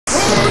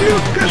Alright,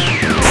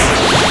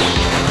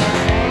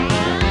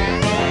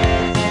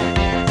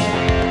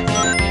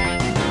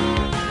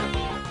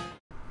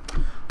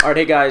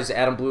 hey guys,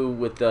 Adam Blue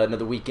with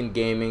another week in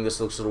gaming.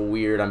 This looks a little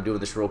weird. I'm doing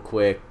this real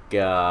quick.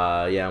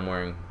 Yeah, I'm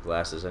wearing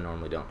glasses. I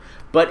normally don't.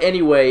 But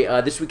anyway,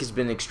 this week has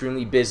been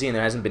extremely busy and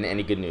there hasn't been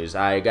any good news.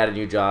 I got a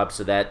new job,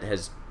 so that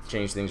has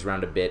changed things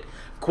around a bit.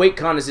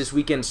 QuakeCon is this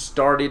weekend,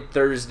 started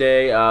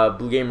Thursday.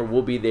 Blue Gamer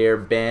will be there.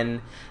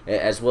 Ben,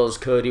 as well as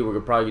Cody. We're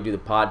probably going to do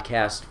the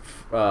podcast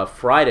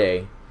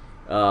Friday.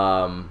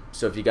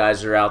 So if you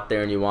guys are out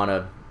there and you want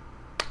to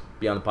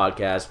be on the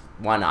podcast,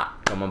 why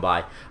not? Come on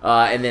by.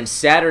 And then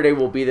Saturday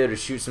we'll be there to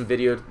shoot some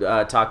video,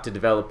 talk to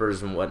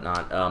developers and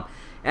whatnot.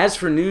 As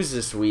for news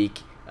this week,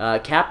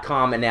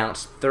 Capcom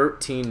announced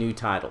 13 new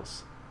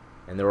titles,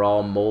 and they're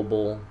all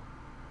mobile,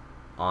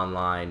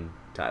 online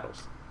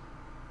titles.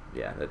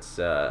 Yeah, that's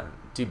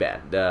too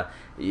bad.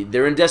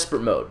 They're in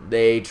desperate mode.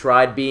 They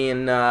tried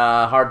being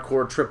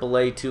hardcore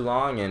AAA too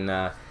long, and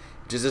it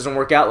just doesn't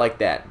work out like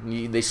that.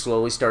 They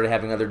slowly started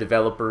having other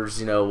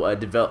developers,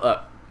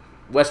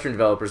 Western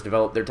developers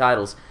develop their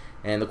titles,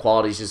 and the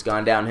quality's just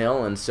gone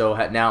downhill, and so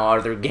now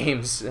are there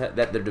games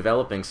that they're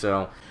developing.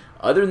 So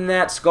other than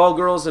that,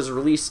 Skullgirls has a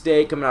release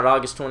date coming out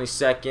August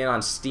 22nd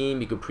on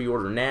Steam. You can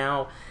pre-order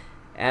now.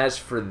 As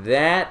for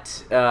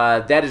that,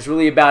 that is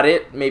really about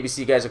it. Maybe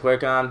see you guys at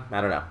QuakeCon. I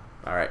don't know.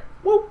 All right.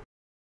 Woo!